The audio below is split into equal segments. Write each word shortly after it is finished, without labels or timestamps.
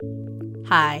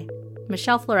Hi,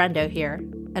 Michelle Florendo here,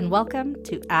 and welcome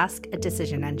to Ask a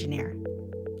Decision Engineer.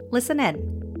 Listen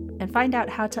in and find out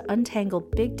how to untangle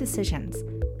big decisions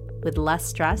with less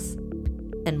stress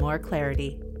and more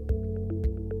clarity.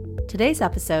 Today's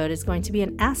episode is going to be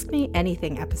an Ask Me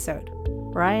Anything episode,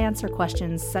 where I answer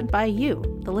questions sent by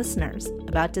you, the listeners,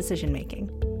 about decision making.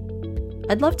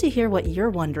 I'd love to hear what you're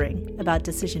wondering about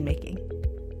decision making.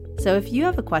 So if you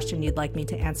have a question you'd like me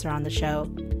to answer on the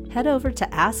show, head over to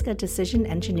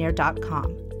askadecisionengineer.com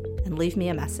and leave me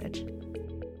a message.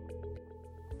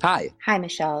 Hi. Hi,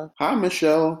 Michelle. Hi,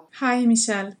 Michelle. Hi,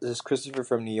 Michelle. This is Christopher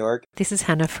from New York. This is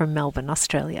Hannah from Melbourne,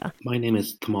 Australia. My name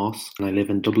is Tomas, and I live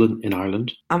in Dublin, in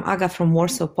Ireland. I'm Aga from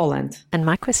Warsaw, Poland. And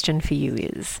my question for you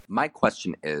is... My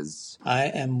question is... I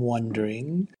am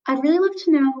wondering... I'd really love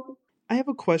to know... I have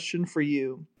a question for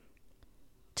you.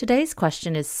 Today's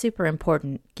question is super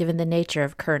important given the nature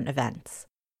of current events.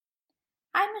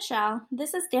 Hi, Michelle.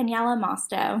 This is Daniela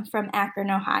Mosto from Akron,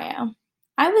 Ohio.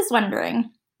 I was wondering,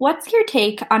 what's your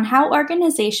take on how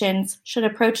organizations should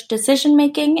approach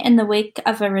decision-making in the wake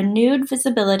of a renewed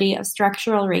visibility of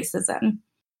structural racism?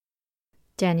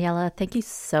 Daniela, thank you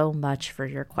so much for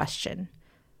your question.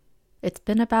 It's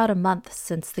been about a month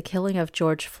since the killing of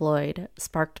George Floyd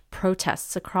sparked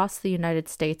protests across the United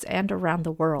States and around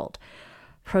the world,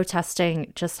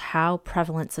 protesting just how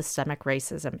prevalent systemic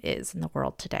racism is in the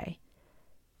world today.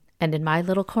 And in my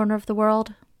little corner of the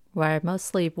world, where I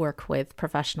mostly work with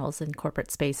professionals in corporate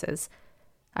spaces,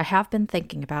 I have been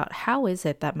thinking about how is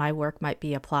it that my work might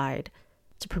be applied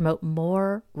to promote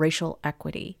more racial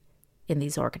equity in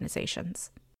these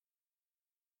organizations.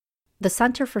 The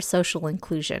Center for Social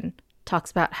Inclusion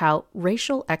talks about how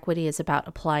racial equity is about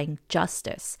applying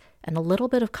justice and a little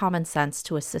bit of common sense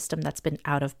to a system that's been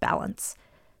out of balance.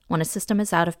 When a system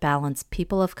is out of balance,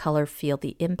 people of color feel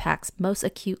the impacts most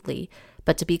acutely,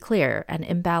 but to be clear, an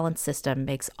imbalanced system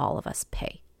makes all of us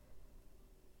pay.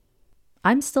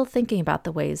 I'm still thinking about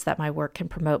the ways that my work can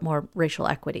promote more racial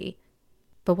equity,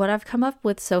 but what I've come up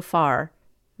with so far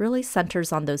really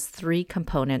centers on those three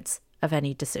components of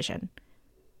any decision.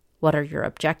 What are your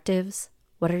objectives?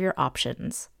 What are your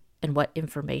options? And what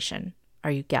information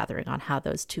are you gathering on how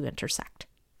those two intersect?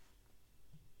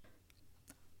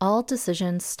 All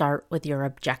decisions start with your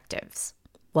objectives.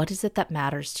 What is it that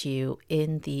matters to you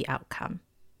in the outcome?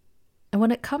 And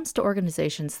when it comes to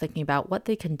organizations thinking about what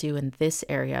they can do in this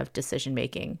area of decision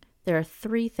making, there are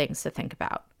three things to think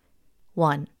about.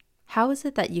 1, how is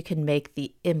it that you can make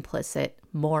the implicit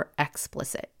more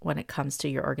explicit when it comes to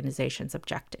your organization's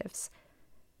objectives?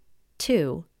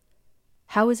 2,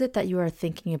 how is it that you are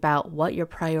thinking about what your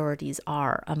priorities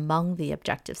are among the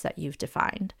objectives that you've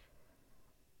defined?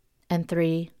 And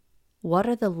 3, what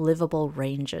are the livable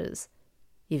ranges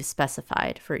you've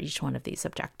specified for each one of these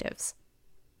objectives?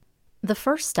 The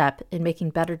first step in making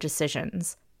better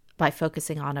decisions by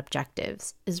focusing on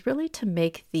objectives is really to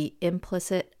make the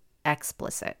implicit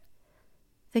explicit.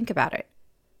 Think about it.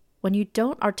 When you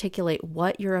don't articulate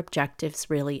what your objectives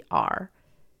really are,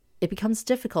 it becomes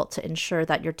difficult to ensure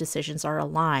that your decisions are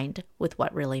aligned with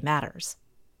what really matters.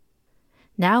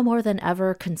 Now more than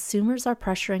ever, consumers are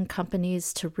pressuring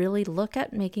companies to really look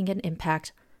at making an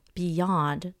impact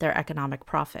beyond their economic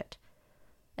profit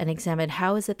and examine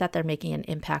how is it that they're making an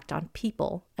impact on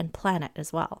people and planet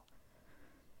as well.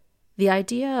 The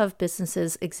idea of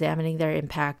businesses examining their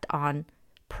impact on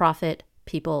profit,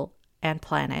 people, and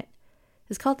planet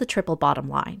is called the triple bottom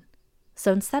line.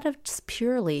 So instead of just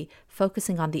purely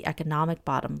focusing on the economic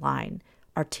bottom line,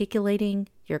 articulating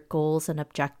your goals and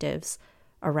objectives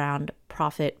around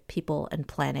profit, people, and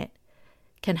planet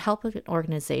can help an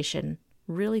organization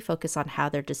really focus on how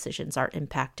their decisions are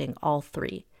impacting all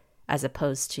three, as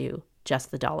opposed to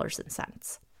just the dollars and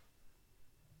cents.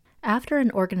 After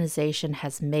an organization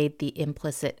has made the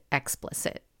implicit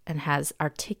explicit and has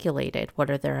articulated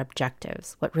what are their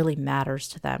objectives, what really matters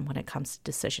to them when it comes to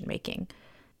decision making,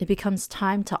 it becomes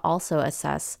time to also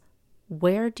assess,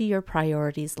 where do your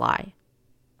priorities lie?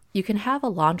 You can have a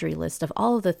laundry list of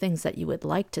all of the things that you would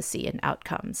like to see in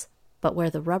outcomes, but where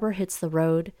the rubber hits the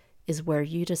road is where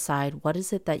you decide what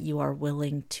is it that you are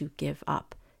willing to give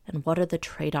up and what are the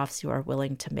trade-offs you are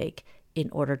willing to make in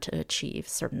order to achieve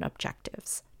certain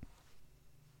objectives.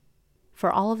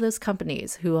 For all of those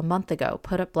companies who a month ago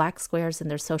put up black squares in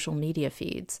their social media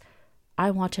feeds,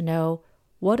 I want to know,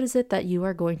 what is it that you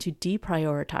are going to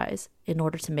deprioritize in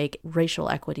order to make racial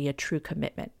equity a true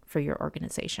commitment for your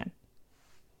organization?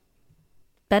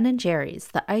 Ben & Jerry's,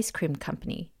 the ice cream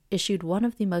company, issued one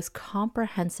of the most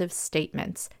comprehensive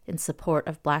statements in support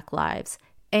of Black lives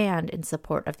and in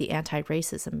support of the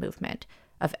anti-racism movement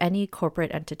of any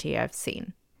corporate entity I've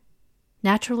seen.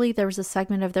 Naturally, there was a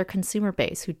segment of their consumer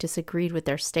base who disagreed with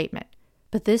their statement,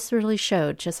 but this really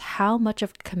showed just how much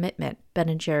of a commitment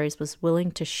Ben & Jerry's was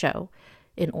willing to show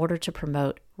in order to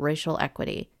promote racial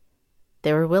equity.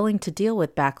 They were willing to deal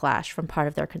with backlash from part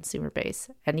of their consumer base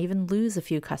and even lose a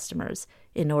few customers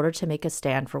in order to make a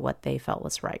stand for what they felt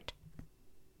was right.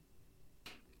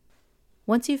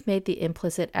 Once you've made the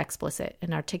implicit explicit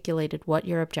and articulated what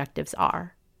your objectives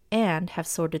are, and have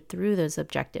sorted through those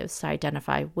objectives to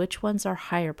identify which ones are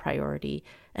higher priority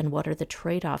and what are the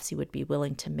trade-offs you would be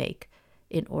willing to make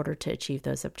in order to achieve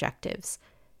those objectives,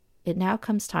 it now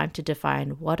comes time to define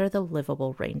what are the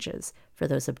livable ranges for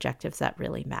those objectives that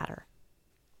really matter.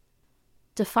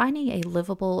 Defining a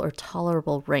livable or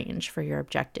tolerable range for your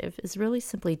objective is really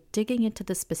simply digging into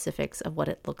the specifics of what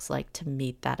it looks like to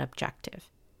meet that objective.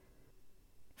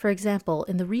 For example,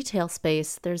 in the retail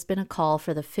space, there's been a call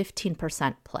for the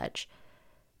 15% pledge.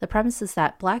 The premise is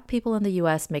that Black people in the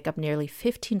U.S. make up nearly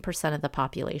 15% of the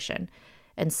population,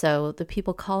 and so the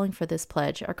people calling for this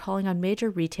pledge are calling on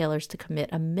major retailers to commit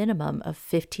a minimum of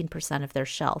 15% of their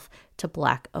shelf to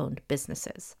Black-owned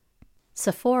businesses.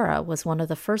 Sephora was one of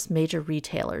the first major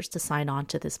retailers to sign on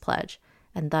to this pledge,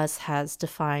 and thus has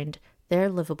defined their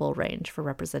livable range for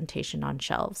representation on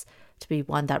shelves to be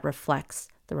one that reflects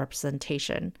the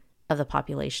representation of the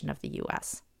population of the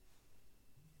U.S.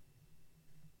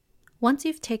 Once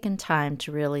you've taken time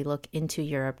to really look into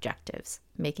your objectives,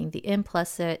 making the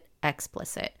implicit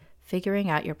explicit, figuring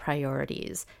out your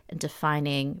priorities, and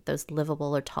defining those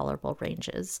livable or tolerable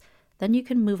ranges, then you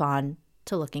can move on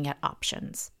to looking at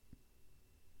options.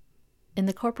 In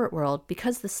the corporate world,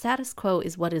 because the status quo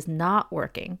is what is not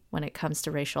working when it comes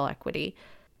to racial equity,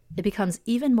 it becomes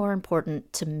even more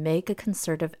important to make a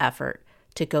concerted effort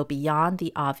to go beyond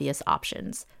the obvious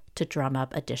options to drum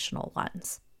up additional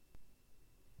ones.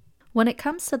 When it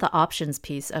comes to the options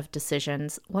piece of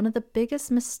decisions, one of the biggest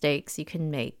mistakes you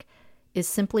can make is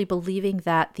simply believing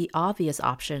that the obvious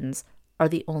options are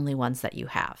the only ones that you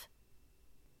have.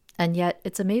 And yet,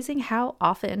 it's amazing how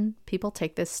often people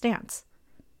take this stance.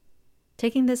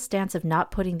 Taking this stance of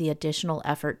not putting the additional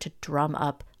effort to drum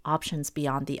up options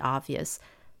beyond the obvious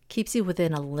keeps you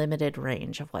within a limited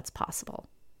range of what's possible.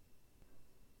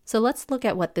 So let's look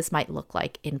at what this might look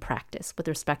like in practice with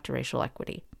respect to racial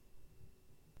equity.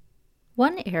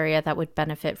 One area that would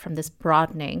benefit from this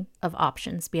broadening of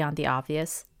options beyond the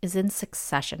obvious is in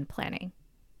succession planning.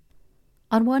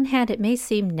 On one hand, it may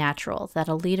seem natural that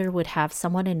a leader would have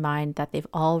someone in mind that they've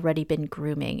already been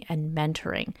grooming and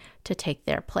mentoring to take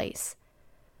their place.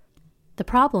 The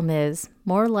problem is,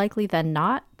 more likely than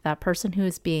not, that person who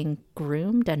is being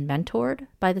groomed and mentored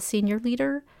by the senior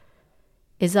leader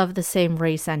is of the same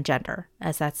race and gender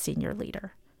as that senior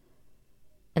leader.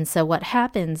 And so what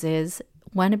happens is,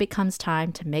 when it becomes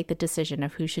time to make the decision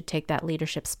of who should take that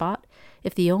leadership spot,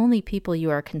 if the only people you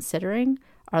are considering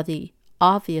are the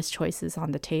obvious choices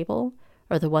on the table,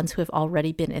 or the ones who have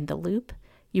already been in the loop,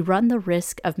 you run the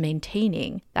risk of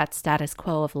maintaining that status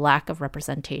quo of lack of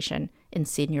representation in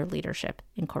senior leadership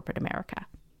in corporate America.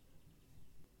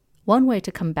 One way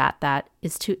to combat that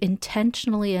is to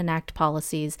intentionally enact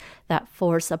policies that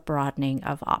force a broadening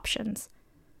of options.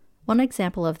 One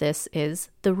example of this is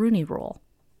the Rooney Rule.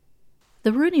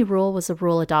 The Rooney Rule was a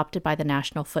rule adopted by the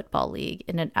National Football League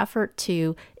in an effort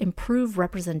to improve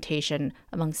representation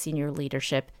among senior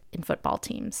leadership in football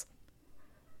teams.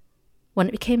 When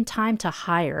it became time to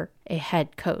hire a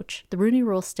head coach, the Rooney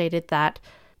Rule stated that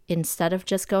instead of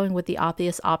just going with the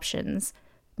obvious options,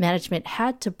 management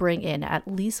had to bring in at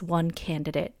least one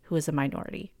candidate who is a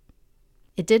minority.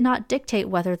 It did not dictate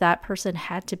whether that person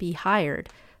had to be hired,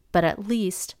 but at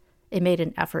least it made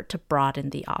an effort to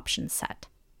broaden the option set.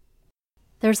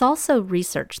 There's also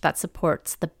research that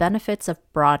supports the benefits of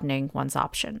broadening one's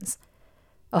options.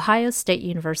 Ohio State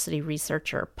University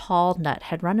researcher Paul Nutt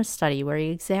had run a study where he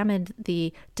examined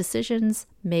the decisions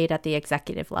made at the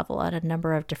executive level at a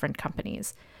number of different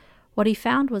companies. What he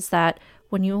found was that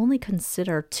when you only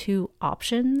consider two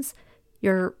options,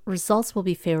 your results will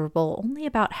be favorable only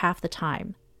about half the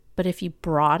time. But if you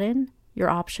broaden your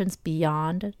options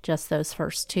beyond just those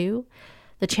first two,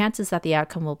 the chances that the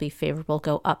outcome will be favorable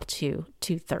go up to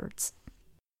 2/3.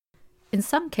 In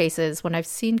some cases, when I've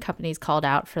seen companies called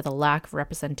out for the lack of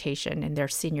representation in their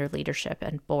senior leadership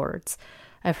and boards,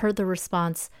 I've heard the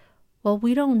response, well,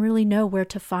 we don't really know where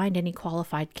to find any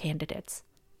qualified candidates.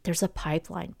 There's a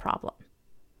pipeline problem.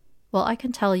 Well, I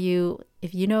can tell you,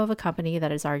 if you know of a company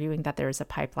that is arguing that there is a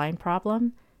pipeline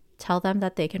problem, tell them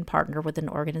that they can partner with an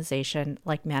organization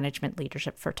like Management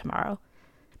Leadership for Tomorrow.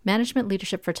 Management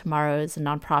Leadership for Tomorrow is a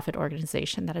nonprofit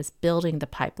organization that is building the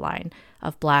pipeline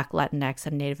of Black, Latinx,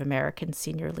 and Native American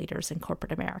senior leaders in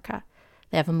corporate America.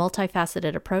 They have a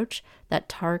multifaceted approach that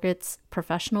targets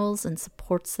professionals and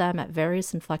supports them at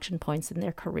various inflection points in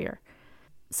their career.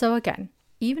 So again,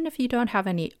 even if you don't have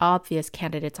any obvious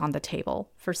candidates on the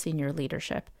table for senior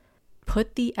leadership,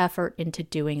 put the effort into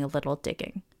doing a little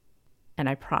digging, and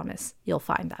I promise you'll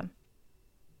find them.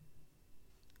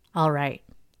 All right,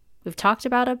 we've talked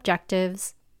about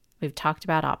objectives, we've talked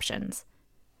about options.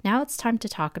 Now it's time to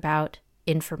talk about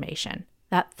information,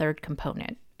 that third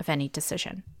component of any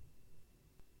decision.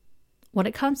 When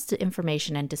it comes to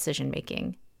information and decision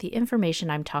making, the information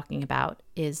I'm talking about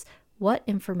is what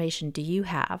information do you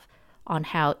have on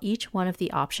how each one of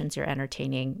the options you're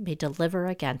entertaining may deliver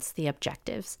against the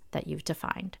objectives that you've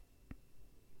defined.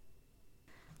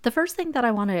 The first thing that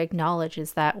I want to acknowledge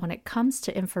is that when it comes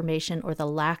to information or the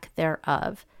lack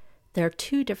thereof, there are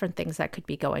two different things that could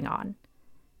be going on.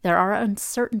 There are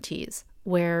uncertainties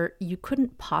where you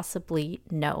couldn't possibly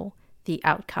know the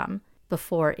outcome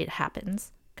before it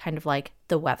happens, kind of like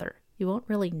the weather. You won't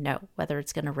really know whether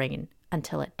it's going to rain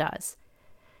until it does.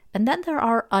 And then there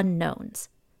are unknowns,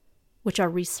 which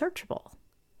are researchable.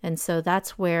 And so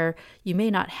that's where you may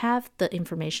not have the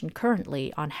information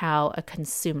currently on how a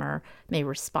consumer may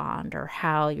respond or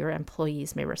how your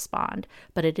employees may respond,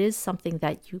 but it is something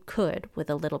that you could,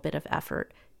 with a little bit of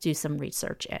effort, do some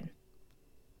research in.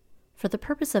 For the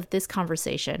purpose of this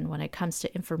conversation, when it comes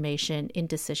to information in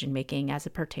decision-making as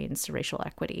it pertains to racial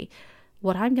equity,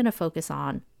 what I'm going to focus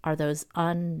on are those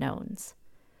unknowns.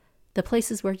 The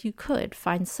places where you could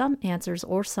find some answers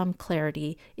or some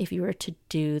clarity if you were to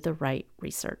do the right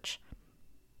research.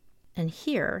 And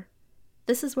here,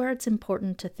 this is where it's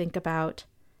important to think about,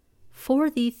 for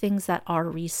the things that are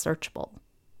researchable,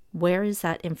 where is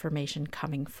that information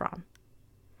coming from?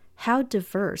 How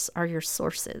diverse are your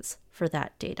sources for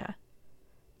that data?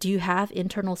 Do you have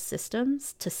internal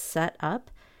systems to set up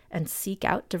and seek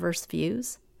out diverse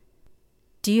views?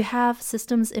 Do you have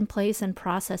systems in place and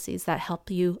processes that help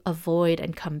you avoid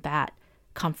and combat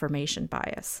confirmation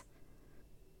bias?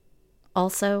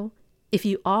 Also, if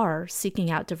you are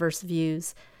seeking out diverse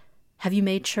views, have you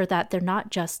made sure that they're not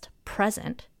just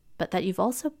present, but that you've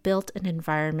also built an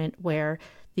environment where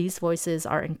these voices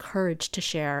are encouraged to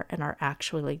share and are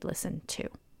actually listened to?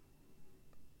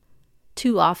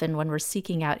 Too often when we're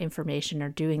seeking out information or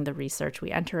doing the research,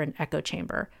 we enter an echo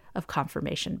chamber of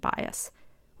confirmation bias,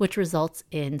 which results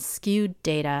in skewed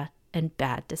data and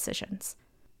bad decisions.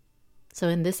 So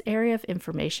in this area of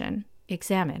information,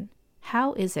 examine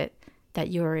how is it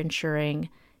that you're ensuring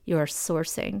you're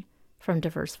sourcing from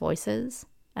diverse voices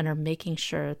and are making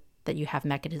sure that you have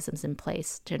mechanisms in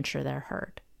place to ensure they're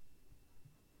heard.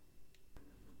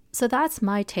 So that's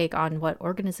my take on what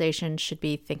organizations should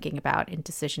be thinking about in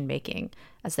decision making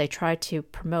as they try to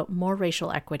promote more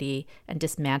racial equity and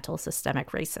dismantle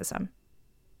systemic racism.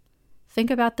 Think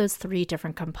about those three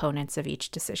different components of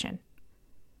each decision.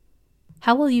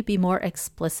 How will you be more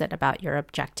explicit about your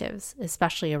objectives,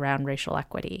 especially around racial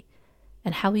equity?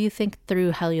 And how will you think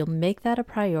through how you'll make that a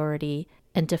priority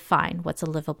and define what's a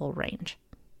livable range?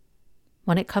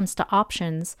 When it comes to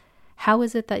options, how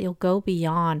is it that you'll go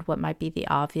beyond what might be the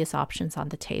obvious options on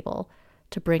the table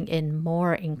to bring in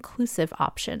more inclusive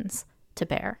options to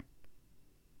bear?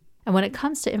 And when it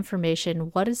comes to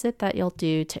information, what is it that you'll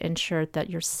do to ensure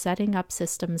that you're setting up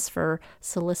systems for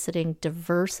soliciting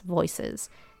diverse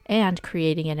voices and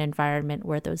creating an environment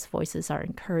where those voices are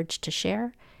encouraged to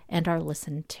share and are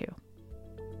listened to?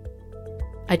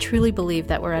 I truly believe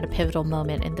that we're at a pivotal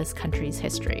moment in this country's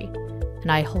history,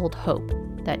 and I hold hope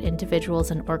that individuals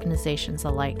and organizations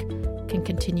alike can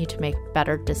continue to make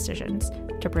better decisions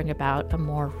to bring about a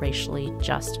more racially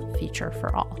just future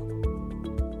for all.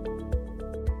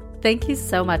 Thank you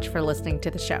so much for listening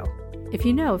to the show. If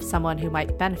you know of someone who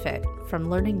might benefit from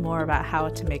learning more about how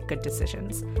to make good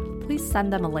decisions, please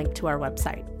send them a link to our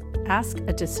website,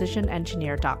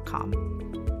 askadecisionengineer.com.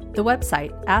 The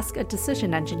website,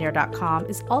 askadecisionengineer.com,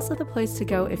 is also the place to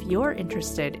go if you're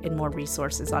interested in more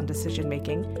resources on decision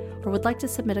making or would like to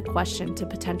submit a question to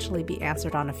potentially be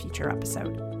answered on a future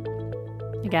episode.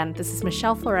 Again, this is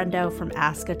Michelle Florendo from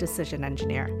Ask a Decision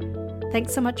Engineer.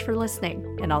 Thanks so much for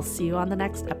listening, and I'll see you on the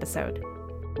next episode.